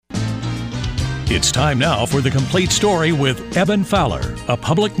It's time now for The Complete Story with Eben Fowler, a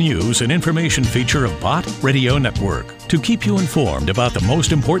public news and information feature of Bott Radio Network, to keep you informed about the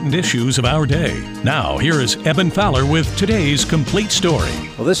most important issues of our day. Now, here is Eben Fowler with today's Complete Story.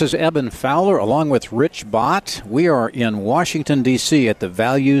 Well, this is Eben Fowler along with Rich Bott. We are in Washington, D.C. at the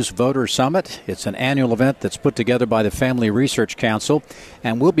Values Voter Summit. It's an annual event that's put together by the Family Research Council,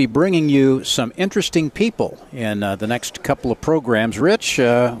 and we'll be bringing you some interesting people in the next couple of programs. Rich,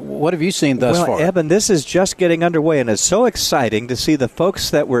 what have you seen thus far? Well, Eben, this is just getting underway, and it's so exciting to see the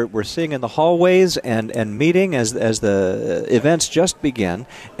folks that we're seeing in the hallways and meeting as the events just begin.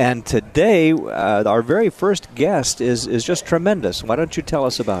 And today, our very first guest is just tremendous. Why don't you tell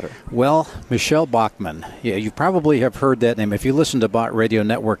us about her? Well, Michelle Bachmann. Yeah, you probably have heard that name if you listen to Bott Radio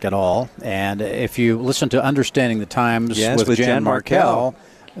Network at all, and if you listen to Understanding the Times with Jeanne Markell.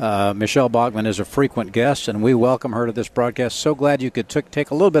 Michelle Bachmann is a frequent guest, and we welcome her to this broadcast. So glad you could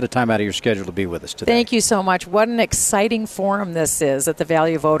take a little bit of time out of your schedule to be with us today. Thank you so much. What an exciting forum this is at the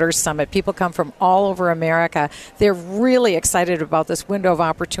Value Voters Summit. People come from all over America. They're really excited about this window of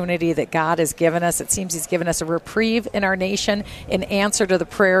opportunity that God has given us. It seems He's given us a reprieve in our nation in answer to the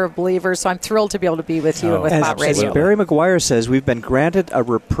prayer of believers. So I'm thrilled to be able to be with you and with Bott Radio. As Barry McGuire says, we've been granted a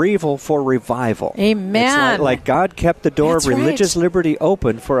reprieve for revival. Amen. It's like God kept the door of religious liberty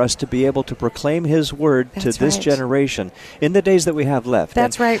open for us to be able to proclaim His word to this generation in the days that we have left.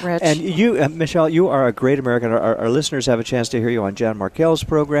 That's right, Rich. And you, Michelle, you are a great American. Our listeners have a chance to hear you on Jeanne Markell's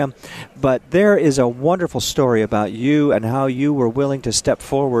program, but there is a wonderful story about you and how you were willing to step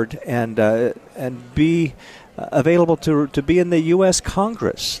forward and be available to be in the U.S.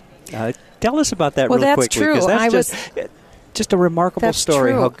 Congress. Tell us about that real quickly. Well, that's true. Just a remarkable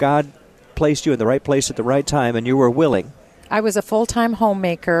story, how God placed you in the right place at the right time, and you were willing. I was a full-time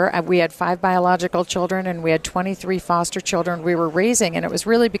homemaker. We had 5 biological children, and we had 23 foster children we were raising. And it was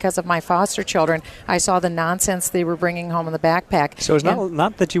really because of my foster children. I saw the nonsense they were bringing home in the backpack. So it's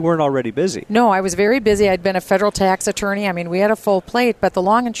not that you weren't already busy. No, I was very busy. I'd been a federal tax attorney. I mean, we had a full plate. But the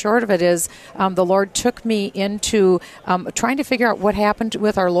long and short of it is the Lord took me into trying to figure out what happened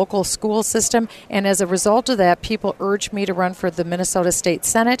with our local school system. And as a result of that, people urged me to run for the Minnesota State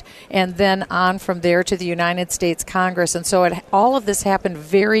Senate and then on from there to the United States Congress. And so all of this happened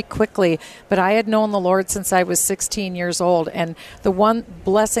very quickly, but I had known the Lord since I was 16 years old, and the one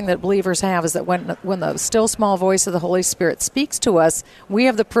blessing that believers have is that when the still small voice of the Holy Spirit speaks to us, we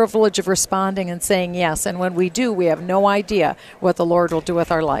have the privilege of responding and saying yes, and when we do, we have no idea what the Lord will do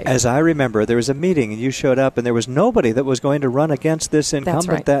with our life. As I remember, there was a meeting, and you showed up, and there was nobody that was going to run against this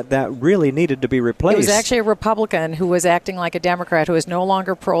incumbent that really needed to be replaced. It was actually a Republican who was acting like a Democrat, who is no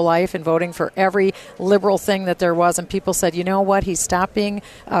longer pro-life and voting for every liberal thing that there was, and people said, you know what, he stopped being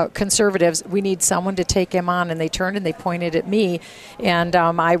conservatives. We need someone to take him on. And they turned and they pointed at me. And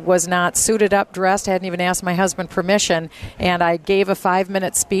I was not suited up, dressed, hadn't even asked my husband permission. And I gave a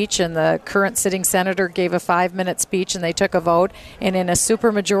 5-minute speech, and the current sitting senator gave a 5-minute speech, and they took a vote. And in a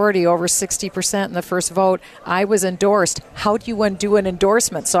supermajority, over 60% in the first vote, I was endorsed. How do you undo an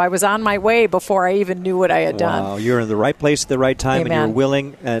endorsement? So I was on my way before I even knew what I had done. Wow, you're in the right place at the right time, Amen. And you're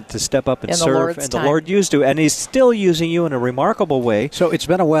willing to step up and in serve. The the Lord used you, and He's still using you in a remarkable way. So it's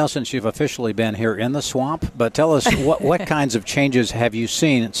been a while since you've officially been here in the swamp, but tell us what kinds of changes have you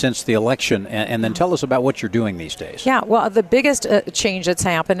seen since the election, and then tell us about what you're doing these days. Yeah, well, the biggest change that's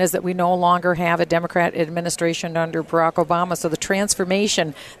happened is that we no longer have a Democrat administration under Barack Obama, so the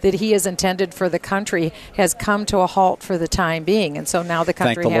transformation that he has intended for the country has come to a halt for the time being, and so now the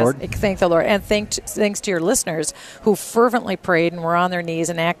country thank the Lord, and thanks to your listeners who fervently prayed and were on their knees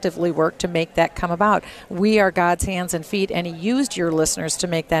and actively worked to make that come about. We are God's hands and feet, and He used your listeners to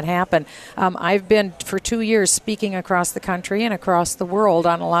make that happen. I've been for 2 years speaking across the country and across the world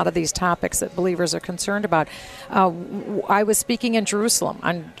on a lot of these topics that believers are concerned about. I was speaking in Jerusalem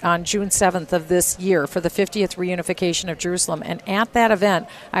on June 7th of this year for the 50th reunification of Jerusalem, and at that event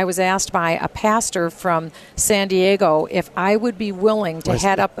I was asked by a pastor from San Diego if I would be willing to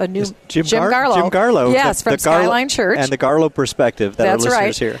head up a new Jim Garlow, yes, from Skyline Church, and the Garlow perspective that that's our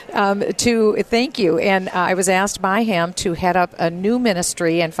listeners right. hear. Thank you, and I was asked by him to head up a new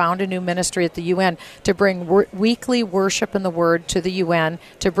ministry and found a new ministry at the UN to bring weekly worship in the Word to the UN,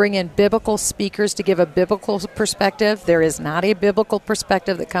 to bring in biblical speakers to give a biblical perspective. There is not a biblical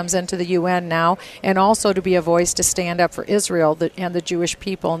perspective that comes into the UN now, and also to be a voice to stand up for Israel and the Jewish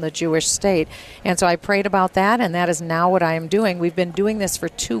people and the Jewish state. And so I prayed about that, and that is now what I am doing. We've been doing this for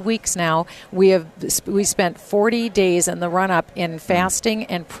 2 weeks now. We spent 40 days in the run-up in fasting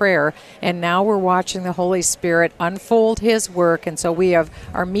and prayer, and now we're watching the Holy Spirit unfold unfold His work. And so we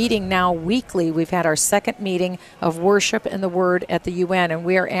are meeting now weekly. We've had our second meeting of worship and the Word at the UN, and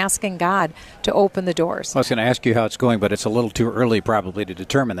we are asking God to open the doors. I was going to ask you how it's going, but it's a little too early probably to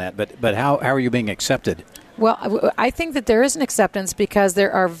determine that. But how are you being accepted? Well, I think that there is an acceptance because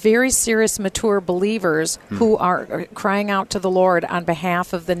there are very serious, mature believers who are crying out to the Lord on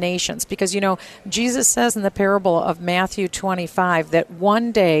behalf of the nations. Because, Jesus says in the parable of Matthew 25 that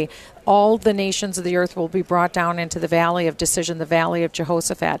one day all the nations of the earth will be brought down into the valley of decision, the valley of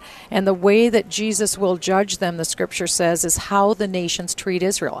Jehoshaphat. And the way that Jesus will judge them, the Scripture says, is how the nations treat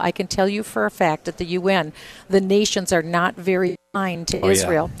Israel. I can tell you for a fact at the UN, the nations are not very kind to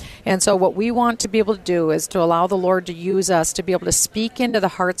Israel. Yeah. And so what we want to be able to do is to allow the Lord to use us to be able to speak into the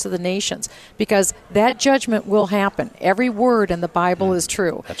hearts of the nations, because that judgment will happen. Every word in the Bible is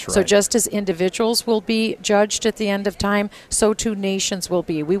true. That's right. So just as individuals will be judged at the end of time, so too nations will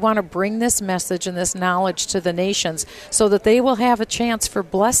be. We want to bring this message and this knowledge to the nations so that they will have a chance for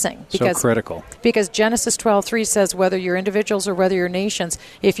blessing. So critical. Because Genesis 12:3 says, whether you're individuals or whether you're nations,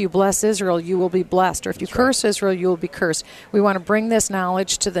 if you bless Israel, you will be blessed. Or if you curse Israel, you will be cursed. We want to bring this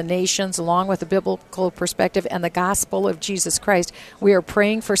knowledge to the nations along with the biblical perspective and the gospel of Jesus Christ. We are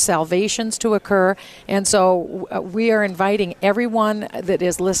praying for salvations to occur. And so we are inviting everyone that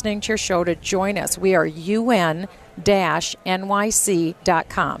is listening to your show to join us. We are UN-NYC.com.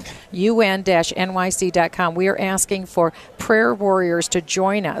 UN-NYC.com. We are asking for prayer warriors to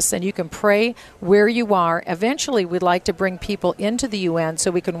join us, and you can pray where you are. Eventually, we'd like to bring people into the UN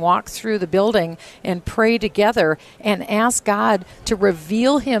so we can walk through the building and pray together and ask God to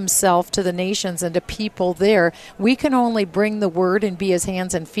reveal Himself to the nations and to people there. We can only bring the Word and be His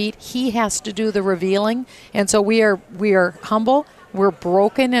hands and feet. He has to do the revealing. And so we are humble. We're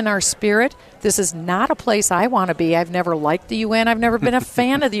broken in our spirit. This is not a place I want to be. I've never liked the UN. I've never been a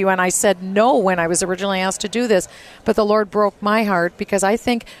fan of the UN. I said no when I was originally asked to do this. But the Lord broke my heart because I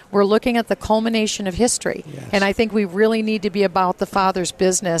think we're looking at the culmination of history. Yes. And I think we really need to be about the Father's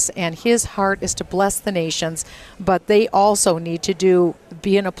business. And His heart is to bless the nations. But they also need to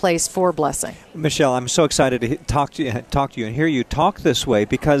be in a place for blessing. Michelle, I'm so excited to talk to you and hear you talk this way,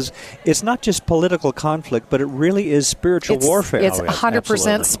 because it's not just political conflict, but it really is spiritual warfare. It's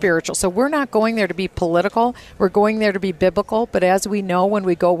 100% spiritual. So we're not going there to be political. We're going there to be biblical. But as we know, when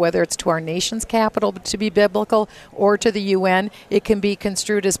we go, whether it's to our nation's capital to be biblical or to the UN, it can be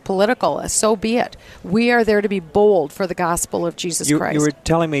construed as political. So be it. We are there to be bold for the gospel of Jesus Christ. You were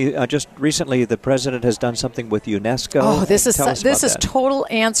telling me just recently the president has done something with UNESCO. Oh, this is total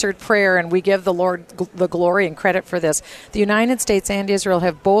answered prayer, and we give the Lord the glory and credit for this. The United States and Israel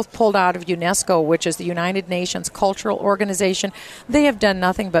have both pulled out of UNESCO, which is the United Nations Cultural Organization. They have done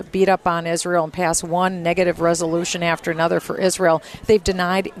nothing but beat up on Israel and pass one negative resolution after another for Israel. They've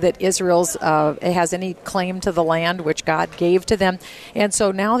denied that Israel's has any claim to the land which God gave to them. And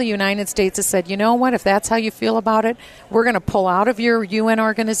so now the United States has said, you know what, if that's how you feel about it, we're going to pull out of your UN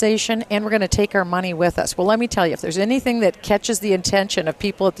organization and we're going to take our money with us. Well, let me tell you, if there's anything that catches the attention of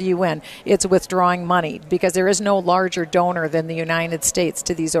people at the UN, it's withdrawing money, because there is no larger donor than the United States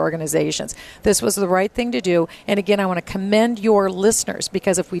to these organizations. This was the right thing to do. And again, I want to commend your listeners,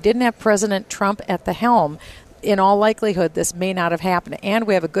 because if we didn't have President Trump at the helm, in all likelihood, this may not have happened. And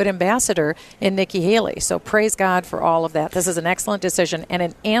we have a good ambassador in Nikki Haley. So praise God for all of that. This is an excellent decision and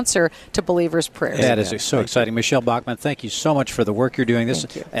an answer to believers' prayers. That is so exciting. Michelle Bachmann, thank you so much for the work you're doing.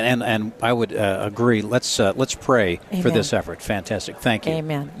 Thank you. And I would agree. Let's pray Amen. For this effort. Fantastic. Thank you.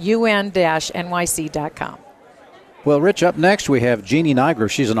 Amen. UN-NYC.com. Well, Rich, up next we have Jeanne Nigro.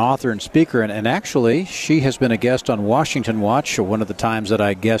 She's an author and speaker, and actually she has been a guest on Washington Watch, one of the times that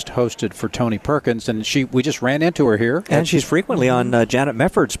I guest hosted for Tony Perkins, and we just ran into her here. And she's frequently on Janet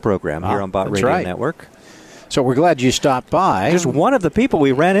Mefford's program here on Bot Radio Network. So we're glad you stopped by. Just one of the people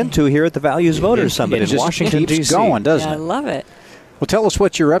we ran into here at the Values Voters Summit in Washington, D.C. It keeps going, doesn't it? I love it. Well, tell us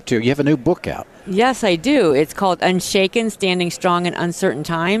what you're up to. You have a new book out. Yes, I do. It's called Unshaken, Standing Strong in Uncertain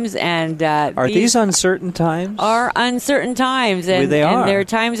Times. And are these uncertain times? Are uncertain times. And, they are. And there are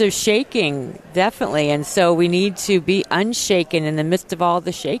times of shaking, definitely. And so we need to be unshaken in the midst of all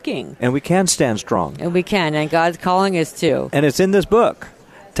the shaking. And we can stand strong. And we can. And God's calling us to. And it's in this book.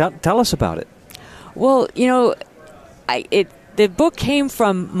 Tell us about it. Well, the book came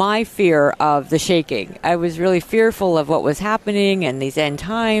from my fear of the shaking. I was really fearful of what was happening and these end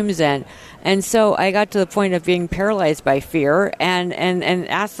times, and so I got to the point of being paralyzed by fear and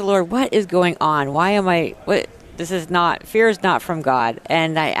asked the Lord, what is going on? Why am I, fear is not from God.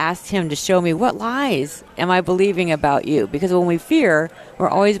 And I asked Him to show me, what lies am I believing about you? Because when we fear, we're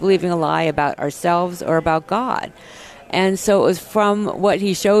always believing a lie about ourselves or about God. And so it was from what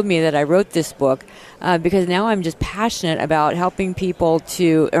he showed me that I wrote this book, because now I'm just passionate about helping people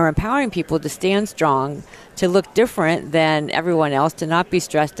or empowering people to stand strong, to look different than everyone else, to not be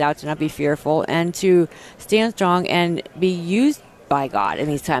stressed out, to not be fearful, and to stand strong and be used by God in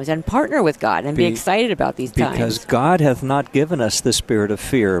these times, and partner with God and be excited about these times. Because God hath not given us the spirit of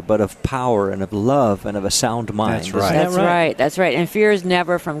fear, but of power and of love and of a sound mind. That's right. That's right. That's right. And fear is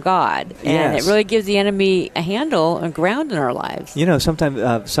never from God. And it really gives the enemy a handle and ground in our lives. You know,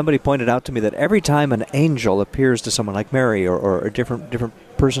 sometimes somebody pointed out to me that every time an angel appears to someone like Mary or different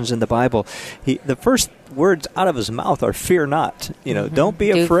persons in the Bible, the first words out of his mouth are "fear not." You know, don't be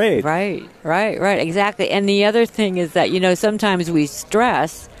afraid. Right, exactly. And the other thing is that, you know, sometimes we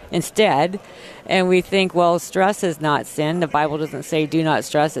stress instead, and we think, well, stress is not sin. The Bible doesn't say do not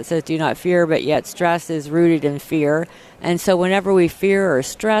stress. It says do not fear, but yet stress is rooted in fear. And so whenever we fear or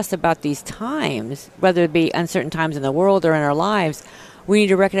stress about these times, whether it be uncertain times in the world or in our lives, we need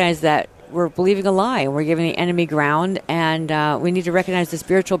to recognize that we're believing a lie, and we're giving the enemy ground, and we need to recognize the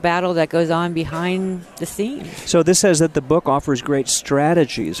spiritual battle that goes on behind the scenes. So this says that the book offers great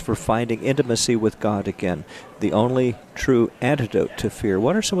strategies for finding intimacy with God again, the only true antidote to fear.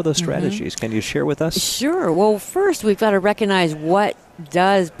 What are some of those strategies? Can you share with us? Sure. Well, first we've got to recognize what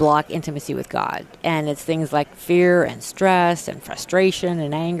does block intimacy with God, and it's things like fear and stress and frustration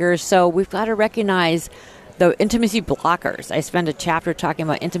and anger. So we've got to recognize the intimacy blockers. I spend a chapter talking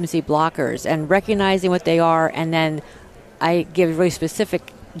about intimacy blockers and recognizing what they are, and then I give really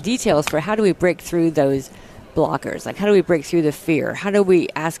specific details for how do we break through those blockers. Like, how do we break through the fear? How do we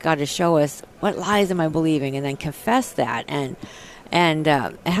ask God to show us what lies am I believing, and then confess that, and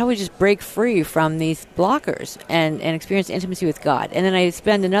how do we just break free from these blockers and experience intimacy with God. And then I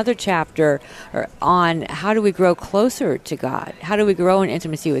spend another chapter on how do we grow closer to God? How do we grow in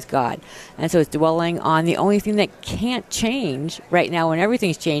intimacy with God? And so it's dwelling on the only thing that can't change right now when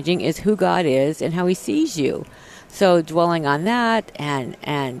everything's changing is who God is and how he sees you. So dwelling on that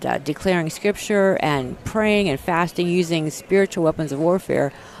and declaring Scripture and praying and fasting, using spiritual weapons of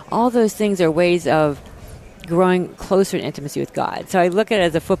warfare, all those things are ways of growing closer in intimacy with God. So I look at it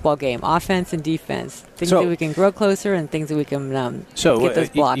as a football game, offense and defense. Things that we can grow closer and things that we can get those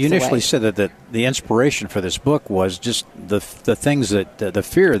blocks you initially away. said that the inspiration for this book was just the things that the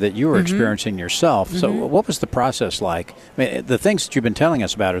fear that you were experiencing yourself. So what was the process like? I mean, the things that you've been telling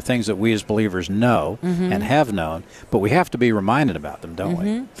us about are things that we as believers know and have known, but we have to be reminded about them, don't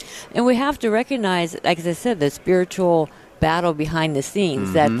we? And we have to recognize, like as I said, the spiritual battle behind the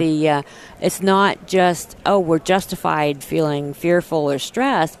scenes, that it's not just, we're justified feeling fearful or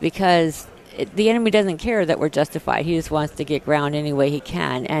stressed, because the enemy doesn't care that we're justified. He just wants to get ground any way he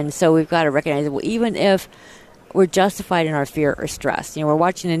can. And so we've got to recognize that, well, even if we're justified in our fear or stress, you know, we're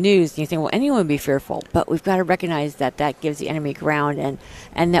watching the news and you think, well, anyone would be fearful, but we've got to recognize that gives the enemy ground,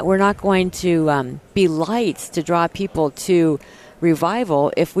 and that we're not going to be lights to draw people to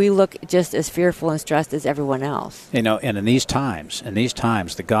revival if we look just as fearful and stressed as everyone else. You know, and in these times,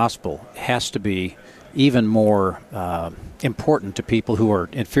 the gospel has to be even more important to people who are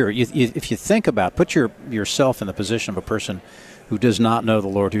in fear. If you think about, put yourself in the position of a person who does not know the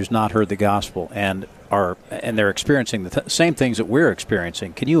Lord, who's not heard the gospel, and they're experiencing the same things that we're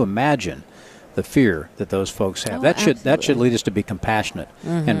experiencing. Can you imagine the fear that those folks have? That should lead us to be compassionate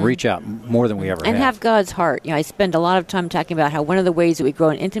and reach out more than we ever have. And have God's heart. You know, I spend a lot of time talking about how one of the ways that we grow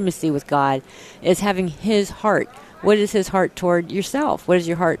in intimacy with God is having his heart. What is his heart toward yourself? What is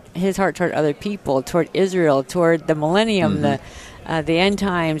his heart toward other people, toward Israel, toward the millennium, the end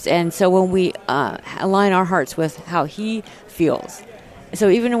times? And so when we align our hearts with how he feels, so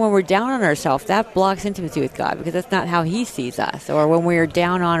even when we're down on ourselves, that blocks intimacy with God, because that's not how he sees us. Or when we're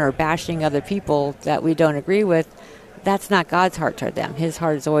down on or bashing other people that we don't agree with, that's not God's heart toward them. His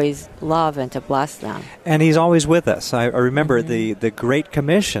heart is always love and to bless them. And he's always with us. I remember the Great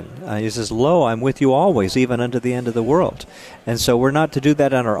Commission. He says, "Lo, I'm with you always, even unto the end of the world." And so we're not to do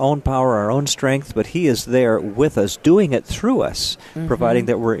that on our own power, our own strength, but he is there with us, doing it through us, providing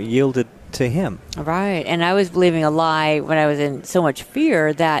that we're yielded to him. Right. And I was believing a lie when I was in so much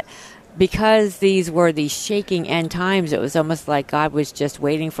fear that because these were these shaking end times, it was almost like God was just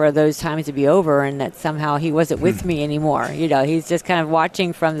waiting for those times to be over, and that somehow he wasn't with me anymore. You know, he's just kind of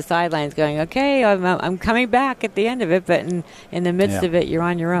watching from the sidelines going, okay, I'm coming back at the end of it, but in the midst of it, you're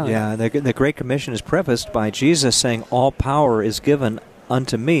on your own. Yeah, the Great Commission is prefaced by Jesus saying, all power is given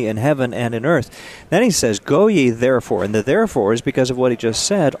unto me in heaven and in earth. Then he says, go ye therefore. And the therefore is because of what he just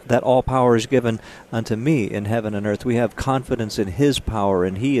said, that all power is given unto me in heaven and earth. We have confidence in his power,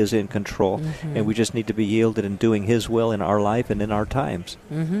 and he is in control. And we just need to be yielded in doing his will in our life and in our times.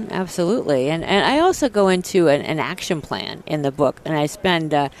 Absolutely. And I also go into an action plan in the book, and I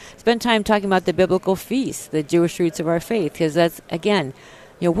spend time talking about the biblical feasts, the Jewish roots of our faith, because that's, again,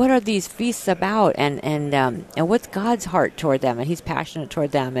 what are these feasts about, and what's God's heart toward them, and he's passionate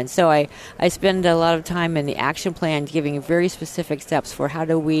toward them. And so I spend a lot of time in the action plan giving very specific steps for how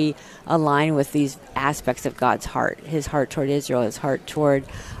do we align with these aspects of God's heart, his heart toward Israel, his heart toward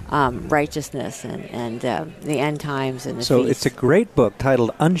righteousness and the end times and the So feasts. it's a great book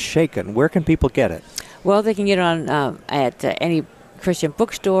titled Unshaken. Where can people get it? Well, they can get it on at any Christian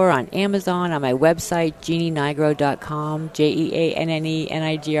bookstore, on Amazon, on my website, JeanneNigro.com,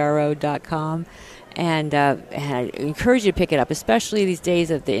 JeanneNigro.com. And I encourage you to pick it up, especially these days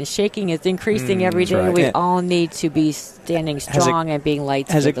of the shaking is increasing every day. right. We Yeah. all need to be standing strong and being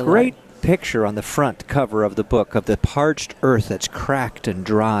lights. Has for a the great Lord. picture on the front cover of the book of the parched earth that's cracked and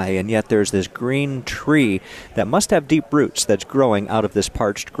dry, and yet there's this green tree that must have deep roots that's growing out of this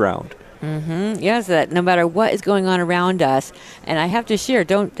parched ground. Yes, that no matter what is going on around us, and I have to share,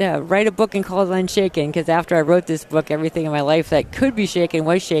 don't write a book and call it Unshaken, because after I wrote this book, everything in my life that could be shaken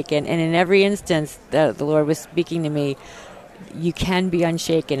was shaken, and in every instance, the Lord was speaking to me, you can be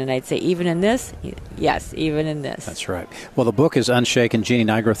unshaken, and I'd say, even in this? Yes, even in this. That's right. Well, the book is Unshaken. Jeanne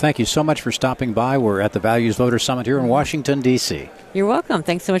Nigro, thank you so much for stopping by. We're at the Values Voter Summit here in Washington, D.C. You're welcome.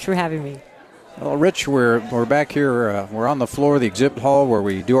 Thanks so much for having me. Well, Rich, we're back here. We're on the floor of the exhibit hall where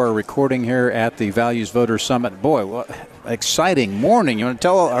we do our recording here at the Values Voter Summit. Boy, what exciting morning. You want to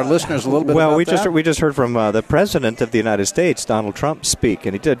tell our listeners a little bit about that? We just heard from the President of the United States, Donald Trump, speak,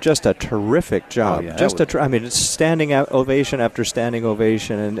 and he did just a terrific job. It's standing ovation after standing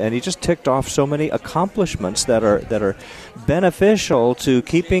ovation, and he just ticked off so many accomplishments that are beneficial to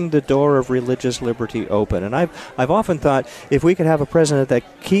keeping the door of religious liberty open. And I've often thought, if we could have a president that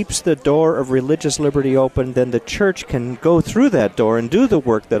keeps the door of religious liberty open, then the church can go through that door and do the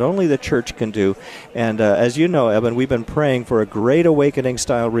work that only the church can do. And as you know, Eben, we've been praying for a great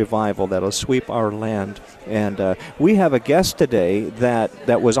awakening-style revival that'll sweep our land. And we have a guest today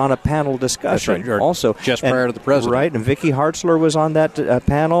that was on a panel discussion. That's right. Also, just prior to the president. Right, and Vicki Hartzler was on that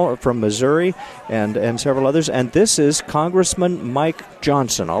panel from Missouri and several others. And this is Congressman Mike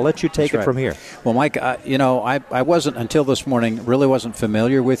Johnson. I'll let you take it from here. Well, Mike, I wasn't, until this morning, really wasn't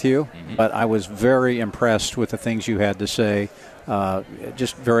familiar with you, but I was very impressed with the things you had to say.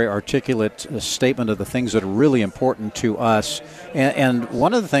 Just very articulate statement of the things that are really important to us. And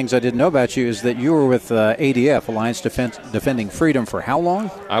one of the things I didn't know about you is that you were with ADF, Alliance Defending Freedom, for how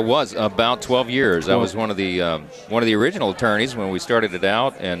long? I was about 12 years. I was one of the original attorneys when we started it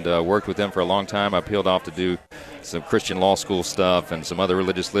out, and worked with them for a long time. I peeled off to do some Christian law school stuff and some other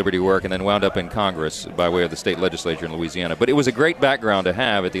religious liberty work, and then wound up in Congress by way of the state legislature in Louisiana. But it was a great background to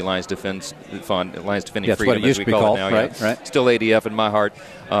have at the Alliance Defending Freedom, as we call it now. Right. Still ADF in my heart.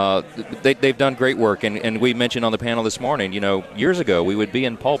 They've done great work, and we mentioned on the panel this morning, years ago we would be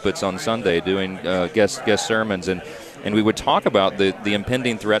in pulpits on Sunday doing guest sermons, and we would talk about the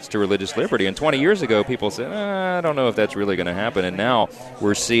impending threats to religious liberty. And 20 years ago, people said, I don't know if that's really going to happen. And now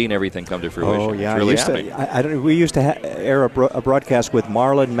we're seeing everything come to fruition. Oh, yeah. It's really happening. We used to air a broadcast with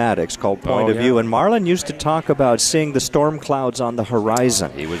Marlon Maddox called Point of View. And Marlon used to talk about seeing the storm clouds on the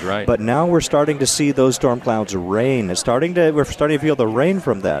horizon. He was right. But now we're starting to see those storm clouds rain. We're starting to feel the rain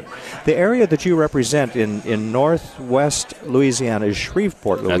from that. The area that you represent in northwest Louisiana is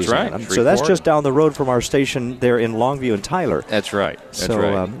Shreveport, Louisiana. That's right. So that's just down the road from our station there in Longview and Tyler. That's right.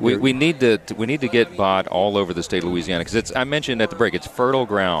 We need to get bot all over the state of Louisiana, because I mentioned at the break, it's fertile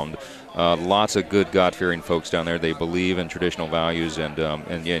ground. Lots of good God-fearing folks down there. They believe in traditional values, and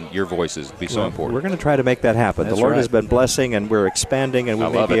your voices be so important. We're going to try to make that happen. That's the Lord right. has been blessing, and we're expanding, and we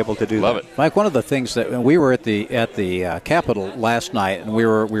may be able to do Love that. it. Mike, one of the things that we were at the Capitol last night, and we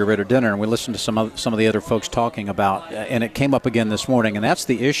were at a dinner, and we listened to some of the other folks talking about, and it came up again this morning, and that's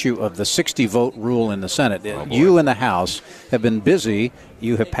the issue of the 60-vote rule in the Senate. You in the House have been busy.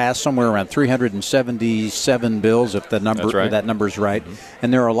 You have passed somewhere around 377 bills, if that number's right.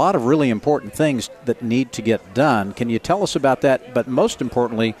 And there are a lot of really important things that need to get done. Can you tell us about that? But most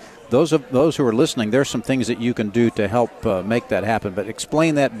importantly, those who are listening, there's some things that you can do to help make that happen. But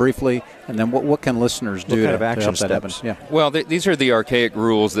explain that briefly, and then what can listeners do to help that happen? Yeah. Well, these are the archaic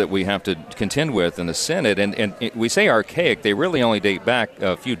rules that we have to contend with in the Senate, and we say archaic. They really only date back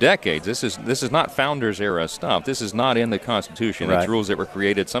a few decades. This is not Founders era stuff. This is not in the Constitution. Right. It's rules that were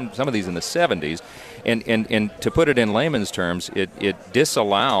created, some of these in the 70s, And to put it in layman's terms, it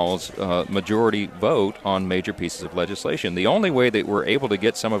disallows majority vote on major pieces of legislation. The only way that we're able to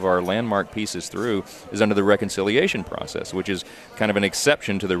get some of our landmark pieces through is under the reconciliation process, which is kind of an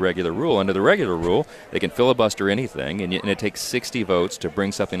exception to the regular rule. Under the regular rule, they can filibuster anything, and it takes 60 votes to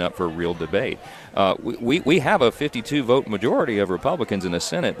bring something up for real debate. We have a 52-vote majority of Republicans in the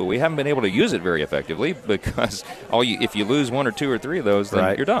Senate, but we haven't been able to use it very effectively because if you lose one or two or three of those,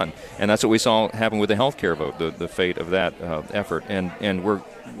 then you're done. And that's what we saw happen with the health care vote, the fate of that effort. And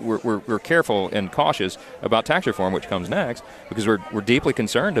we're careful and cautious about tax reform, which comes next, because we're deeply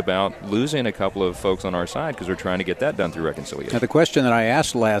concerned about losing a couple of folks on our side because we're trying to get that done through reconciliation. Now, the question that I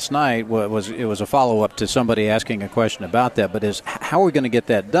asked last night was a follow-up to somebody asking a question about that, but is how are we going to get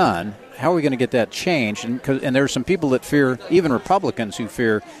that done? How are we going to get that changed? And there are some people that fear, even Republicans who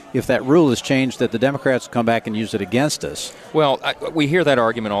fear, if that rule is changed, that the Democrats will come back and use it against us. Well, we hear that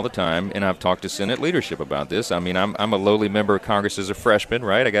argument all the time, and I've talked to Senate leadership about this. I mean, I'm a lowly member of Congress as a freshman,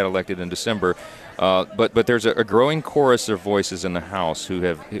 right? I got elected in December. But there's a growing chorus of voices in the House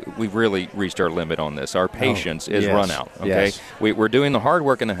we've really reached our limit on this. Our patience is run out. Okay, yes. We're doing the hard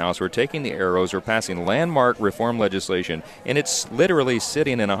work in the House. We're taking the arrows. We're passing landmark reform legislation, and it's literally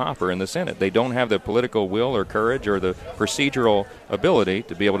sitting in a hopper in the Senate. They don't have the political will or courage or the procedural ability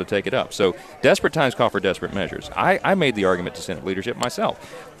to be able to take it up. So desperate times call for desperate measures. I made the argument to Senate leadership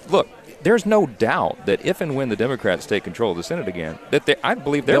myself. Look, there's no doubt that if and when the Democrats take control of the Senate again, I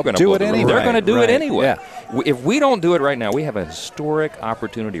believe they're going to do it anyway. They're going to do it anyway. Yeah. If we don't do it right now, we have a historic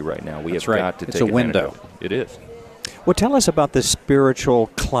opportunity right now. We have got to take advantage. It's a window. It is. Well, tell us about the spiritual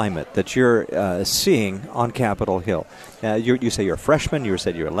climate that you're seeing on Capitol Hill. You say you're a freshman. You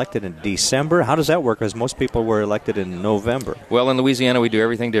said you're elected in December. How does that work? Because most people were elected in November. Well, in Louisiana, we do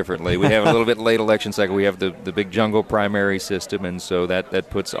everything differently. We have a little bit late election cycle. We have the big jungle primary system, and so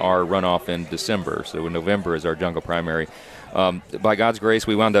that puts our runoff in December. So in November is our jungle primary. By God's grace,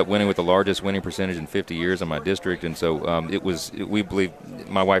 we wound up winning with the largest winning percentage in 50 years in my district, and so we believe,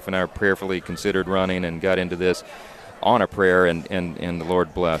 my wife and I prayerfully considered running and got into this on a prayer, and the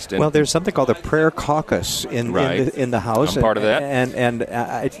Lord blessed. Well, there's something called the prayer caucus in the House. I'm part of that.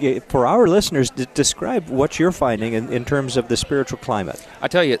 And for our listeners, describe what you're finding in terms of the spiritual climate. I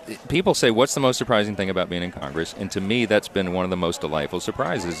tell you, people say, what's the most surprising thing about being in Congress? And to me, that's been one of the most delightful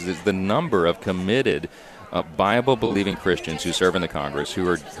surprises, is the number of committed Bible-believing Christians who serve in the Congress, who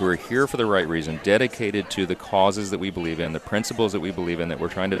are here for the right reason, dedicated to the causes that we believe in, the principles that we believe in, that we're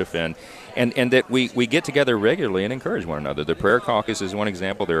trying to defend, and that we get together regularly and encourage one another. The prayer caucus is one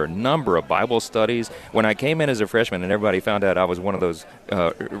example. There are a number of Bible studies. When I came in as a freshman and everybody found out I was one of those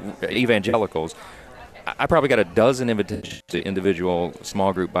evangelicals, I probably got a dozen invitations to individual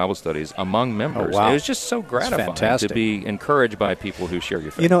small group Bible studies among members. Oh, wow. It was just so gratifying to be encouraged by people who share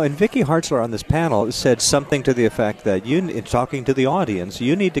your faith. You know, and Vicki Hartzler on this panel said something to the effect that in talking to the audience,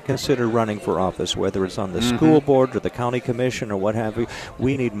 you need to consider running for office, whether it's on the school board or the county commission or what have you.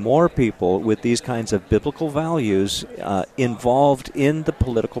 We need more people with these kinds of biblical values involved in the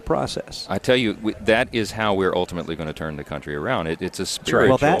political process. I tell you, that is how we're ultimately going to turn the country around. It's a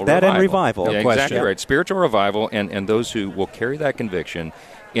spiritual revival. That and revival. Yeah, exactly right. Spiritual revival, and those who will carry that conviction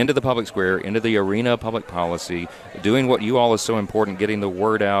into the public square, into the arena of public policy, doing what you all is so important, getting the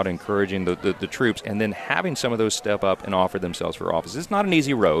word out, encouraging the troops, and then having some of those step up and offer themselves for office. It's not an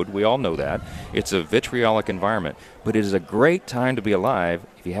easy road. We all know that. It's a vitriolic environment. But it is a great time to be alive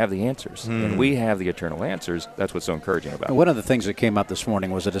if you have the answers. And we have the eternal answers. That's what's so encouraging about it. One of the things that came up this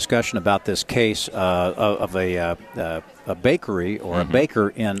morning was a discussion about this case of a bakery or a baker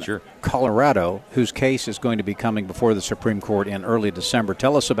in Colorado whose case is going to be coming before the Supreme Court in early December.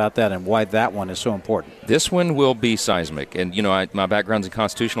 Tell us about that and why that one is so important. This one will be seismic. And, you know, my background's in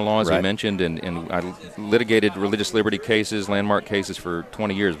constitutional law, as you mentioned, and I litigated religious liberty cases, landmark cases for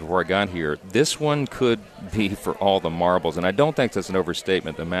 20 years before I got here. This one could be for all the marbles, and I don't think that's an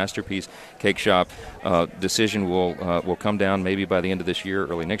overstatement. The Masterpiece Cake Shop decision will come down maybe by the end of this year,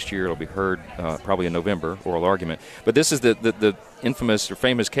 early next year. It'll be heard probably in November, oral argument. But this is the infamous or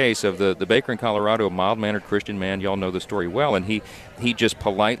famous case of the baker in Colorado, a mild-mannered Christian man. Y'all know the story well, and he just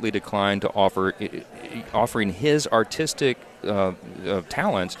politely declined to offering his artistic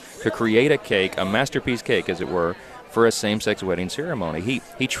talents to create a cake, a masterpiece cake, as it were, for a same-sex wedding ceremony.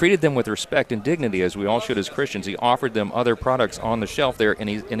 He treated them with respect and dignity, as we all should as Christians. He offered them other products on the shelf there, and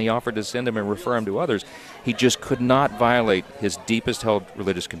he offered to send them and refer them to others. He just could not violate his deepest held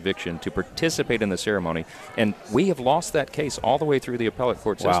religious conviction to participate in the ceremony. And we have lost that case all the way through the appellate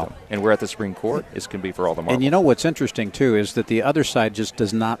court system. And we're at the Supreme Court. This can be for all the marbles. And you know what's interesting, too, is that the other side just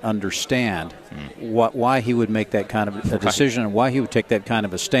does not understand why he would make that kind of a decision and why he would take that kind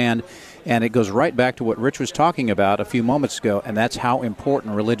of a stand. And it goes right back to what Rich was talking about a few moments ago, and that's how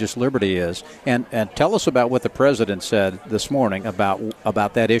important religious liberty is. And tell us about what the president said this morning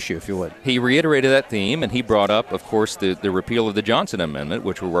about that issue, if you would. He reiterated that theme, and he brought up, of course, the repeal of the Johnson Amendment,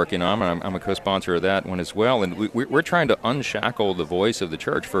 which we're working on, and I'm a co-sponsor of that one as well. And we're trying to unshackle the voice of the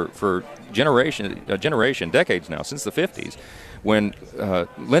church for decades now, since the 50s. When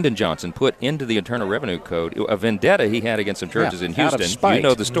Lyndon Johnson put into the Internal Revenue Code a vendetta he had against some churches in Houston. You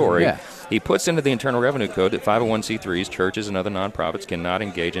know the story. Yeah. He puts into the Internal Revenue Code that 501c3s, churches, and other nonprofits cannot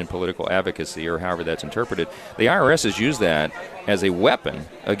engage in political advocacy, or however that's interpreted. The IRS has used that as a weapon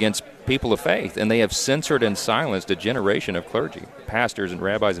against people of faith, and they have censored and silenced a generation of clergy, pastors and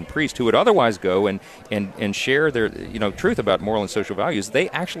rabbis and priests who would otherwise go and share their truth about moral and social values. They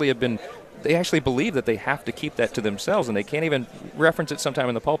actually believe that they have to keep that to themselves, and they can't even reference it sometime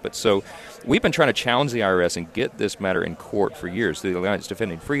in the pulpit. So we've been trying to challenge the IRS and get this matter in court for years through the Alliance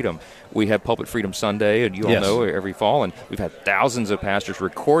Defending Freedom. We have Pulpit Freedom Sunday, and you all know, every fall, and we've had thousands of pastors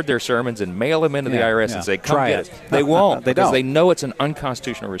record their sermons and mail them into the IRS and say, come get it. They won't, because they know it's an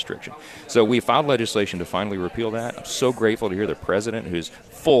unconstitutional restriction. So we filed legislation to finally repeal that. I'm so grateful to hear the president, who's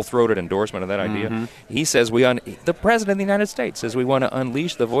full-throated endorsement of that idea. He says the president of the United States says we want to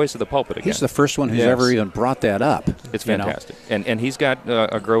unleash the voice of the pulpit again. He's the first one who's ever even brought that up. It's fantastic. And he's got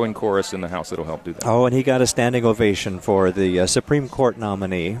a growing chorus in the House that'll help do that. Oh, and he got a standing ovation for the Supreme Court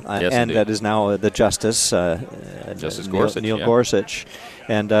nominee, and that is now the Justice, Justice Gorsuch, Neil Gorsuch.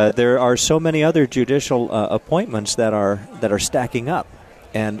 And there are so many other judicial appointments that are stacking up.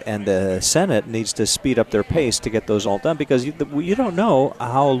 And the Senate needs to speed up their pace to get those all done, because you don't know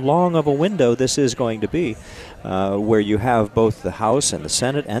how long of a window this is going to be, where you have both the House and the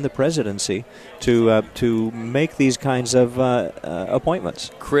Senate and the presidency to make these kinds of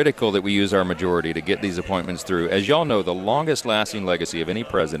appointments. Critical that we use our majority to get these appointments through. As y'all know, the longest-lasting legacy of any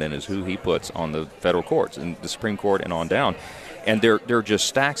president is who he puts on the federal courts, and the Supreme Court and on down. And there are just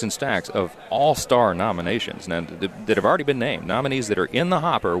stacks and stacks of all-star nominations now that have already been named, nominees that are in the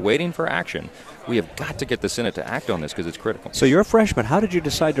hopper waiting for action. We have got to get the Senate to act on this because it's critical. So you're a freshman. How did you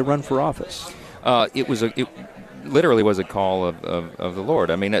decide to run for office? It literally was a call of the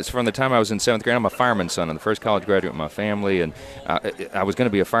Lord. I mean, it's from the time I was in 7th grade. I'm a fireman's son. I'm the first college graduate in my family, and I was going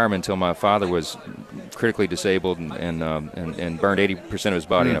to be a fireman until my father was critically disabled and burned 80% of his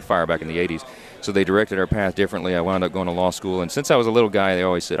body in a fire back in the 80s. So they directed our path differently. I wound up going to law school, and since I was a little guy, they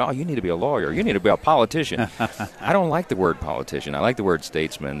always said, "Oh, you need to be a lawyer. You need to be a politician." I don't like the word politician. I like the word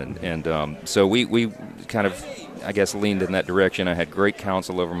statesman, and so we kind of, I guess, leaned in that direction. I had great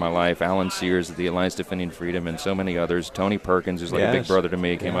counsel over my life. Alan Sears of the Alliance Defending Freedom and so many others. Tony Perkins, who's like a big brother to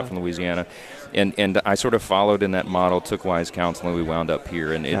me, came up from Louisiana. And I sort of followed in that model, took wise counsel, and we wound up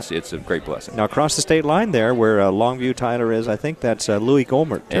here, and it's a great blessing. Now, across the state line there, where Longview, Tyler is, I think that's Louis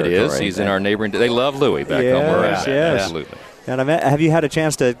Gohmert territory. It is. He's in our neighboring. They love Louis back home where we're at. Yes. Absolutely. And have you had a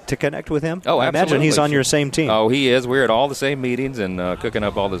chance to connect with him? Oh, absolutely. I imagine he's on your same team. Oh, he is. We're at all the same meetings and cooking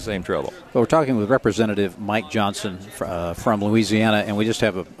up all the same trouble. Well, we're talking with Representative Mike Johnson from Louisiana, and we just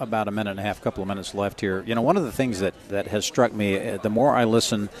have about a minute and a half, couple of minutes left here. You know, one of the things that has struck me, the more I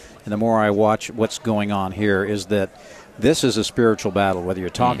listen and the more I watch what's going on here, is that this is a spiritual battle, whether you're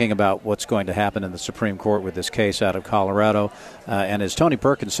talking about what's going to happen in the Supreme Court with this case out of Colorado. And as Tony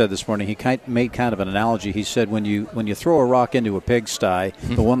Perkins said this morning, he made kind of an analogy. He said when you throw a rock into a pigsty,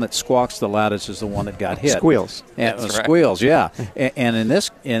 the one that squawks the loudest is the one that got hit. Squeals. Squeals, yeah. And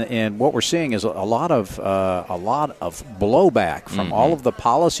in what we're seeing is a lot of blowback from all of the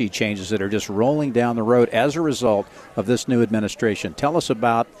policy changes that are just rolling down the road as a result of this new administration. Tell us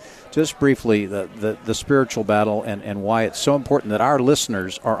about, just briefly, the spiritual battle and why it's so important that our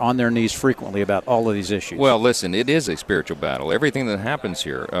listeners are on their knees frequently about all of these issues. Well, listen, it is a spiritual battle. Everything that happens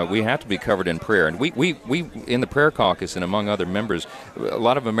here, we have to be covered in prayer. And we in the prayer caucus and among other members, a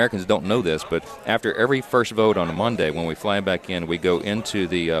lot of Americans don't know this, but after every first vote on a Monday, when we fly back in, we go into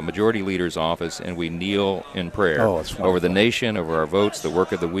the majority leader's office and we kneel in prayer over the nation, over our votes, the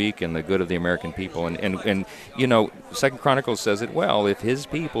work of the week, and the good of the American people. And you know, 2 Chronicles says it well, if his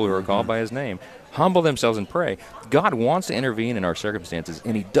people who are called by his name humble themselves and pray, God wants to intervene in our circumstances,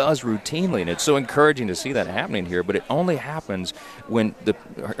 and he does routinely, and it's so encouraging to see that happening here, but it only happens when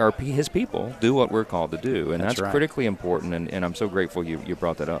his people do what we're called to do, and that's critically important, and I'm so grateful you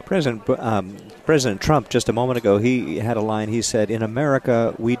brought that up. President Trump, just a moment ago, he had a line. He said, "In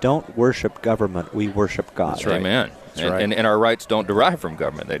America, we don't worship government, we worship God." That's right. Amen. right. And our rights don't derive from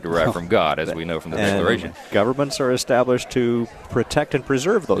government. They derive from God, as we know from the Declaration. Governments are established to protect and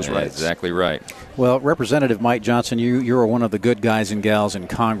preserve those rights. Exactly right. Well, Representative Mike Johnson, you are one of the good guys and gals in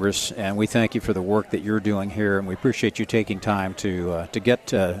Congress, and we thank you for the work that you're doing here, and we appreciate you taking time to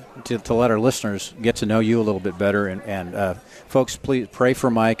let our listeners get to know you a little bit better. And folks, please pray for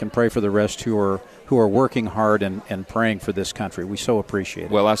Mike and pray for the rest who are working hard and praying for this country. We so appreciate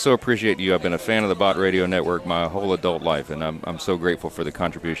it. Well, I so appreciate you. I've been a fan of the Bot Radio Network my whole adult life, and I'm so grateful for the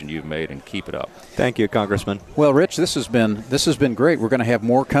contribution you've made, and keep it up. Thank you, Congressman. Well, Rich, this has been great. We're going to have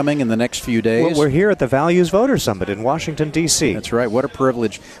more coming in the next few days. Well, we're here at the Values Voter Summit in Washington, D.C. That's right. What a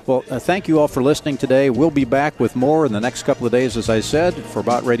privilege. Well, thank you all for listening today. We'll be back with more in the next couple of days, as I said. For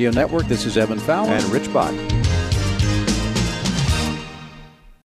Bot Radio Network, this is Evan Fowler. And Rich Bott.